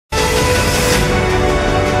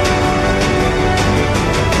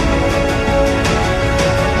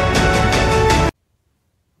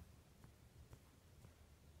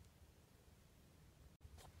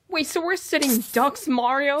Wait, so we're sitting ducks,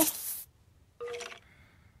 Mario?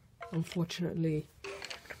 Unfortunately.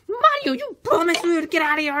 Mario, you promised we would get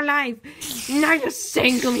out of your life. Now you're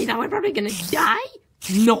saying to me that we're probably gonna die?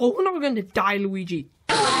 No, we're not gonna die, Luigi.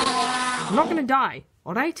 We're not gonna die,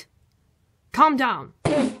 alright? Calm down.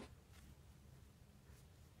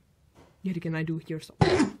 Yet again, I do hear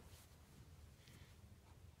something.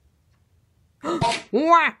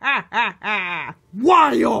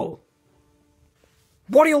 Wario!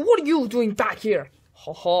 Wario, what are you doing back here?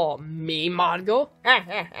 Haha, me, Mario?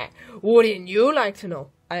 Wouldn't you like to know?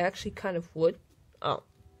 I actually kind of would. Oh.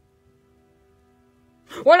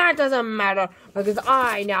 Well, that doesn't matter, because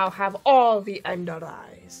I now have all the Ender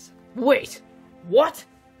Eyes. Wait, what?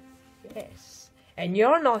 Yes, and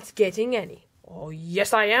you're not getting any. Oh,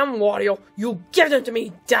 yes I am, Wario. You give them to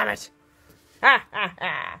me, damn it. Ha ha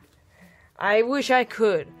ha. I wish I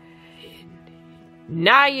could.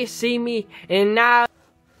 Now you see me, and now...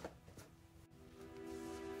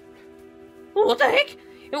 What the heck?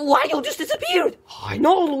 Wario just disappeared! I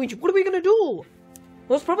know, Luigi, what are we gonna do? Well,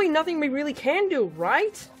 there's probably nothing we really can do,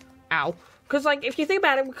 right? Ow. Because, like, if you think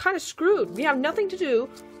about it, we're kind of screwed. We have nothing to do.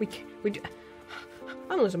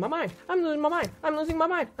 I'm losing my mind. I'm losing my mind. I'm losing my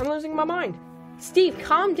mind. I'm losing my mind. Steve,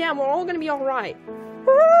 calm down. We're all gonna be alright.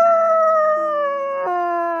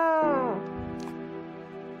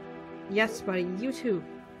 Yes, buddy, you too.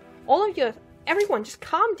 All of you, everyone, just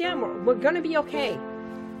calm down. We're gonna be okay.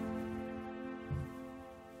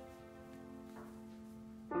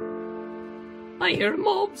 I hear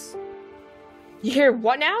mobs. You hear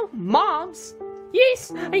what now? Mobs?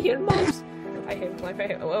 Yes, I hear mobs. I hear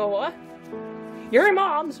what? You hear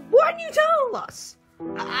mobs? Why didn't you tell us?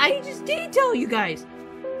 I just did tell you guys.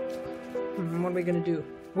 What are we gonna do?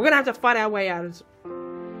 We're gonna have to fight our way out of this.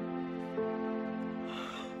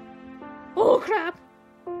 Oh crap!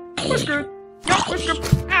 We're screwed. Yup, we're screwed.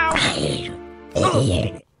 Ow!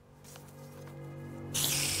 Oh.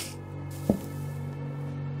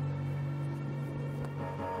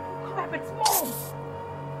 Crap! It's mobs.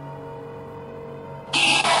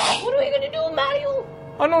 What are we gonna do, Mario?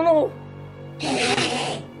 I don't know.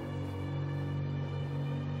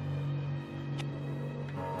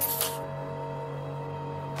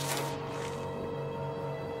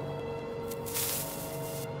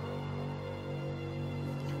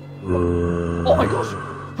 Oh my gosh!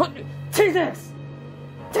 Take this!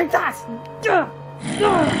 Take that!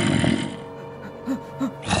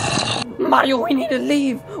 Mario, we need to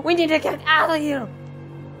leave! We need to get out of here!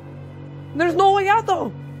 There's no way out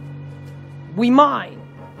though! We mine!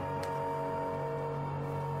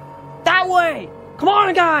 That way! Come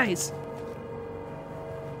on, guys!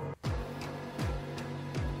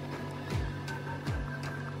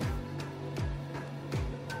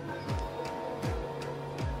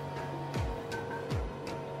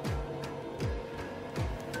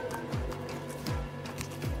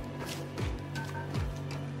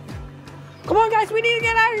 Come on, guys, we need to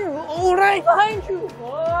get out of here! Oh, right behind you!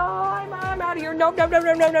 Oh, I'm out of here! No, no, no,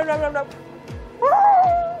 no, no, no, no, no, no!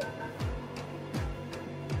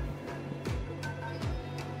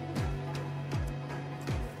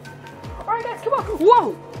 Alright, guys, come on!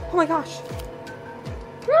 Whoa! Oh my gosh!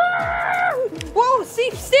 Whoa!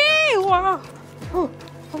 See! Whoa. Oh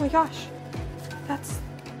my gosh! That's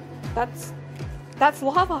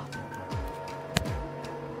lava!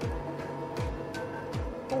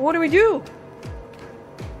 What do we do?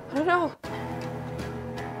 I don't know.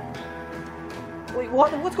 Wait,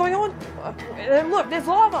 what's going on? And look, there's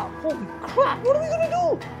lava! Holy crap, what are we gonna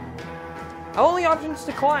do? Our only option is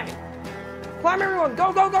to climb. Climb, everyone!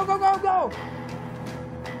 Go, go, go, go, go, go!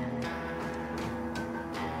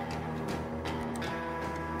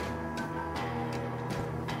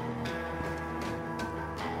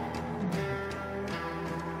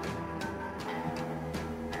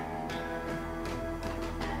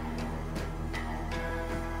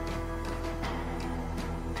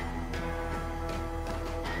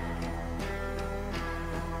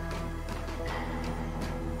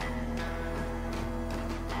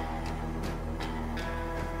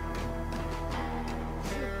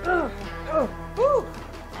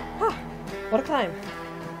 What a climb.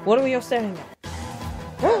 What are we all staring at?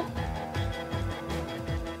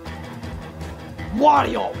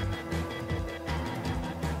 Wario!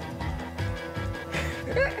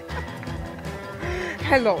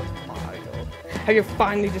 Hello, Mario. Have you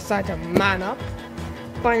finally decided to man up?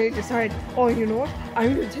 Finally decided, oh, you know what?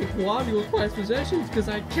 I'm gonna take Wario's prized possessions because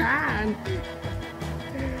I can.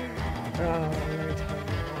 Let me tell you.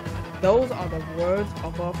 Those are the words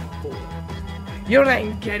of a fool. You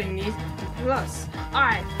ain't getting these. Plus,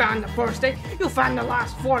 I found the first 8, you found the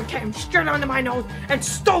last 4 and came straight under my nose and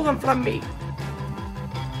stole them from me!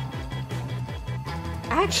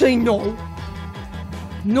 Actually, no.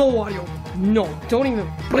 No, Wario. No, don't even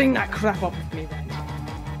bring that crap up with me right now.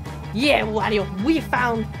 Yeah, Wario, we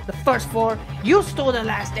found the first 4, you stole the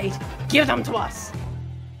last 8, give them to us!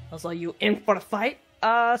 Also, you in for a fight?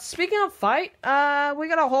 Speaking of fight, we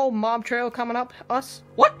got a whole mob trail coming up us.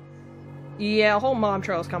 What? Yeah, a whole mob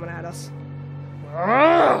trail's coming at us.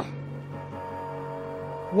 Ugh.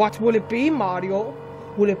 What will it be, Mario?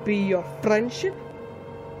 Will it be your friendship?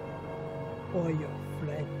 Or your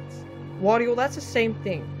friends? Wario, that's the same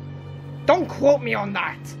thing. Don't quote me on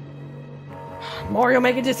that! Mario,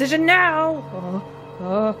 make a decision now!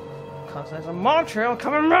 Cause there's a mob trail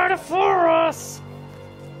coming right for us!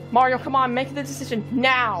 Mario, come on, make the decision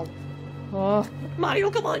now!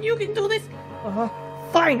 Mario, come on, you can do this!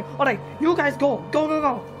 Fine! Alright, you guys go! Go, go,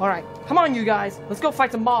 go! Alright, come on, you guys! Let's go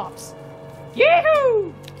fight some mobs!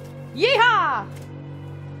 Yee-hoo! Yeehaw!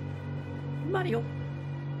 Mario,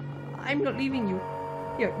 I'm not leaving you.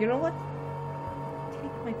 Here, you know what?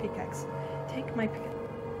 Take my pickaxe. Take my pickaxe.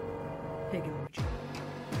 Take it, Luigi.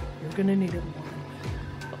 You're gonna need it more.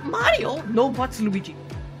 Mario! No buts, Luigi.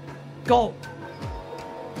 Go!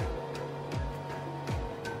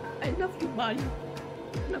 I love you, Mario.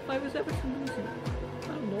 And if I was ever to lose you, I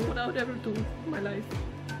don't know what I would ever do with my life.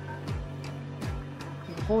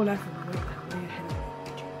 Your whole life will way ahead of me.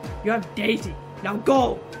 You have Daisy. Now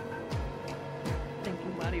go! Thank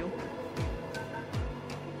you, Mario.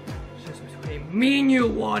 It's just between me and you,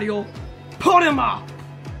 Wario. Put him up!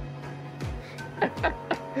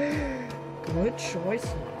 Good choice,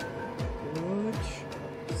 Mario. Good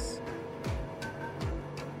choice.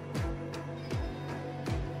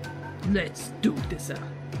 Let's do this,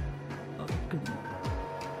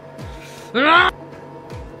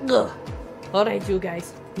 Alright, you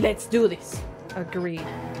guys. Let's do this. Agreed.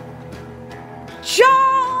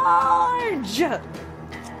 Charge!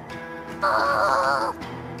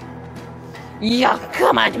 Yeah,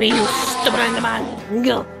 come at me, you stupid man!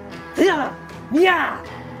 Yeah!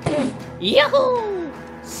 Yahoo!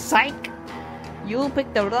 Psych! You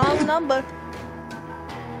picked the wrong number.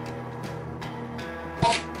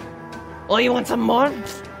 Oh, you want some more?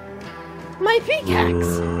 My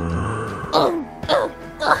pickaxe!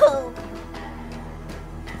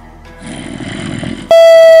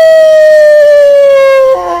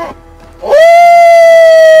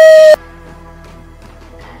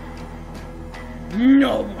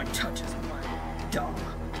 No one touches my dog.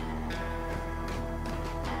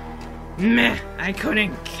 Meh, I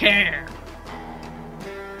couldn't care.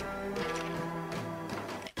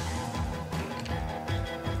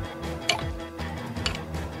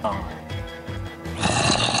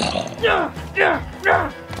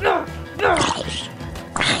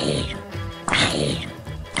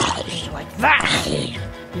 Like that.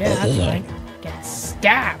 Yeah, that's right. Get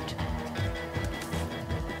stabbed.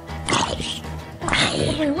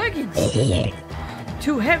 Oh, my leggings.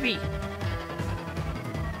 Too heavy.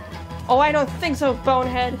 Oh, I don't think so,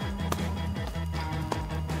 bonehead.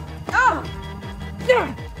 Ah!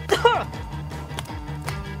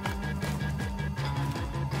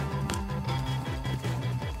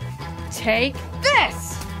 Take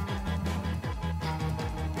this!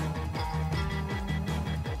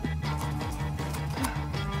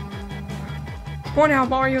 Wonder how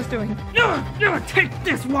Mario's doing. Take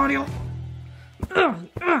this, Wario!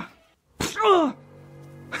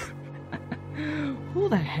 Who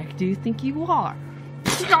the heck do you think you are?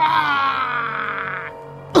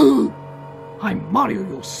 I'm Mario,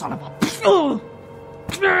 you son of a...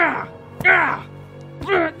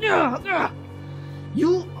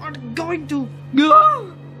 You are going to...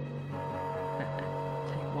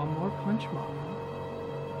 Take one more punch, Mario.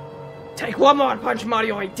 Take one more punch,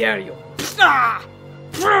 Mario, I dare you.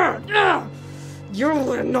 You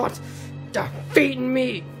are not defeating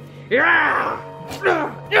me. You're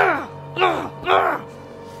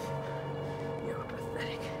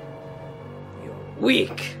pathetic. You're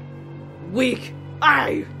weak. Weak.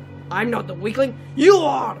 I'm not the weakling. You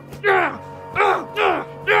are.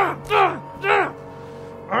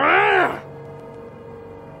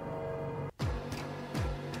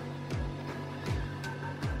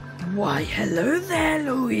 Why, hello there,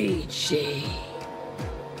 Luigi.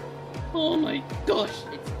 Oh my gosh,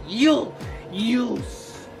 it's you. You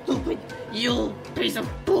stupid. You piece of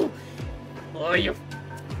poo. Oh, you're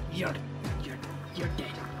dead.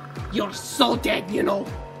 You're so dead, you know.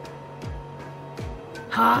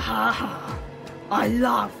 Ha ha ha. I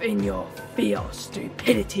laugh in your fear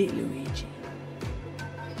stupidity, Luigi.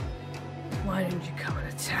 Why don't you come and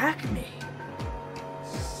attack me?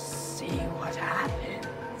 see what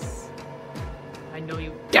happens. I know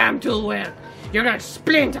you damn too well. You're gonna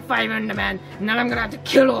split into 5 Endermen, and then I'm gonna have to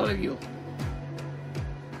kill all of you.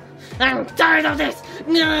 I'm tired of this!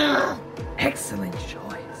 No! Excellent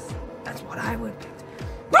choice. That's what I would pick.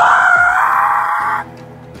 Ha!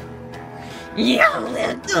 You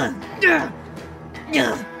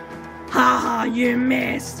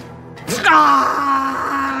missed!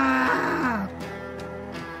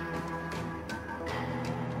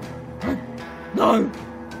 No!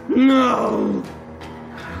 No!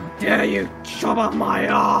 How dare you chop off my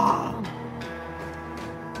arm!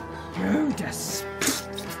 You just...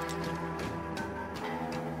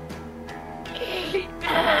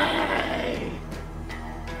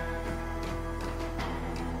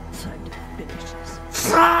 Time to finish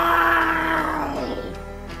this.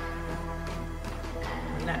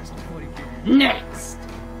 Last 42. Next!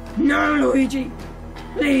 No, Luigi!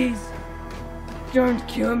 Please! Don't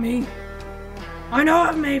kill me! I know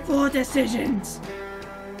I've made poor decisions!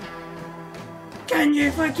 Can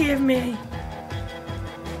you forgive me?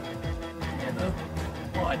 Never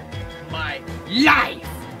on my life!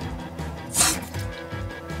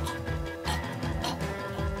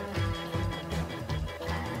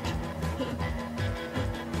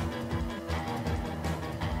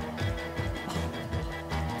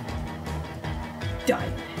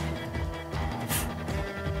 Die.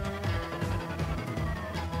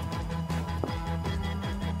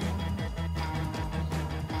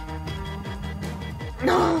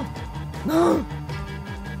 No! No!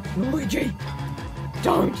 Luigi!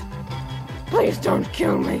 Don't! Please don't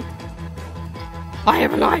kill me! I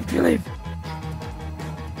have a life to live!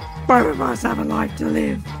 Both of us have a life to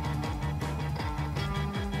live!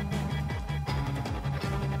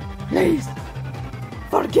 Please!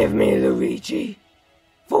 Forgive me, Luigi!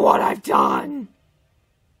 For what I've done!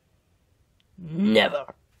 Never!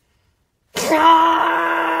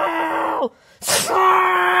 No!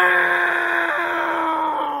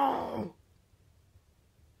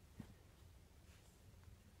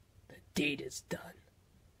 The deed is done.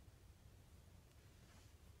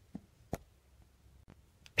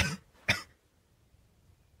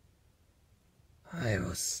 I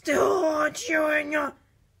will still haunt you in your...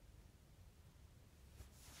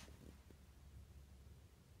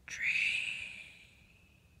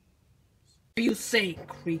 What are you saying,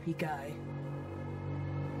 creepy guy?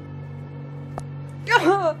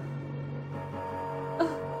 No!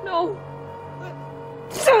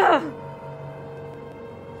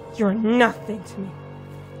 You're nothing to me.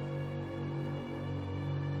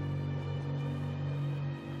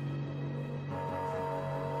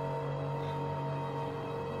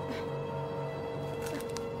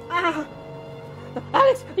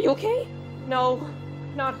 Alex, are you okay? No,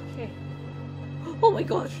 not okay. Oh my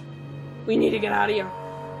gosh. We need to get out of here.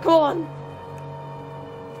 Come on.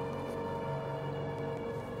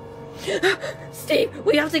 Steve,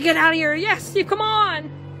 we have to get out of here. Yes, Steve, come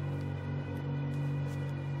on.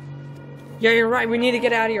 Yeah, you're right. We need to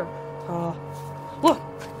get out of here. Look.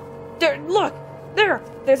 There, look. There.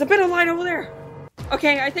 There's a bit of light over there.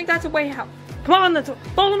 Okay, I think that's a way out. Come on, let's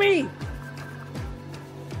follow me.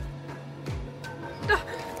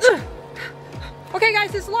 Okay,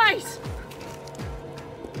 guys, it's light.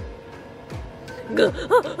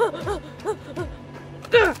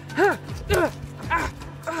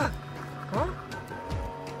 Huh?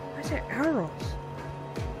 I said arrows.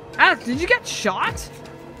 Alex, did you get shot?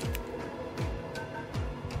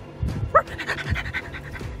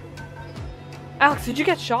 Alex, did you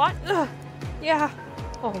get shot? Yeah.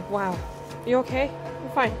 Oh, wow. You okay?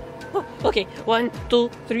 You're fine. Okay, 1, 2,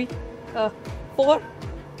 3, 4.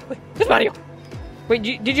 Wait, there's Mario. Wait,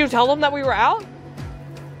 did you tell them that we were out?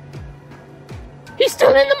 He's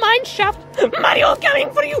still in the mine shaft! Mario's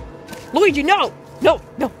coming for you! Luigi, no! No,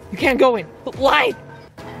 you can't go in. Why?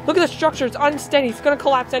 Look at the structure, it's unsteady, it's gonna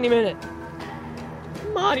collapse any minute.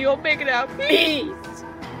 Mario, make it out, please!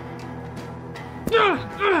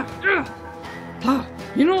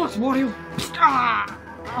 You know what, Wario?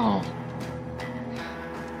 Oh.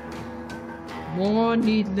 More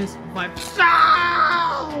needless vibes.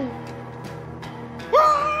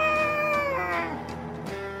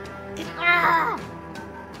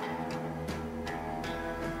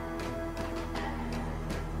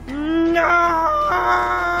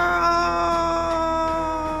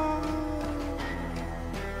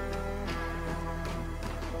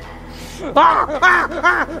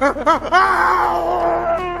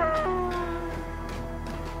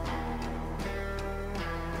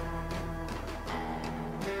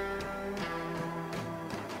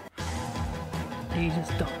 He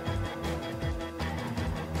just done.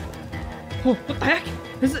 Oh, what the heck?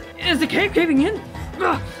 Is the cave caving in?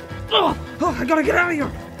 I gotta get out of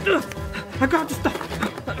here. I got to stop.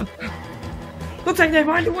 Looks like they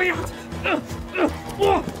find a way out.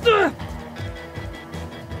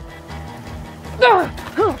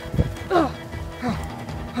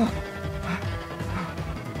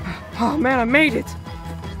 Oh man, I made it.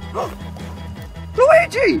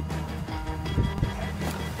 Luigi!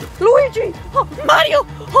 Luigi! Oh, Mario!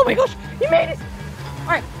 Oh my gosh, you made it!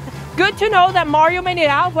 Alright, good to know that Mario made it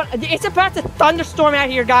out, but it's about to thunderstorm out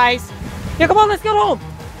here, guys. Yeah, come on, let's get home.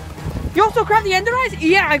 You also grabbed the Ender Eyes?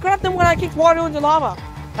 Yeah, I grabbed them when I kicked Wario into lava.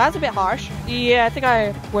 That's a bit harsh. Yeah, I think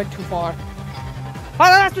I went too far. Oh,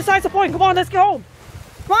 that's besides the point. Come on, let's go home.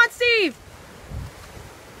 Come on, Steve.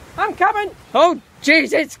 I'm coming. Oh,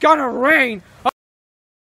 jeez, it's gonna rain.